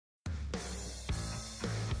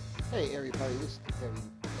Hey everybody, this is the Petty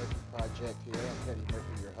Murphy Project here. I'm Petty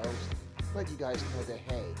Murphy, your host. Let you guys know that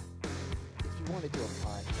hey, if you want to do a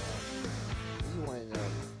podcast, you want to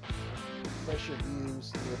express your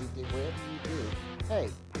views and everything, whatever you do, hey,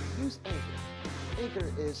 use Anchor. Anchor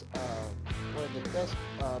is one of the best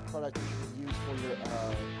products you can use for your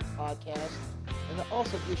podcast, and it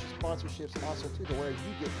also gives you sponsorships also too, to where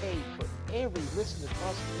you get paid for every listen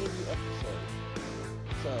across every episode.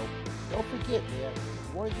 So don't forget, man.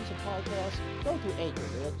 If you want to use a podcast, go to Anchor,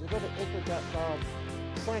 man. Just go to anchor.com,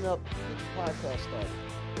 sign up, get your podcast started.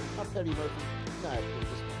 I'm Petty Murphy. Good night,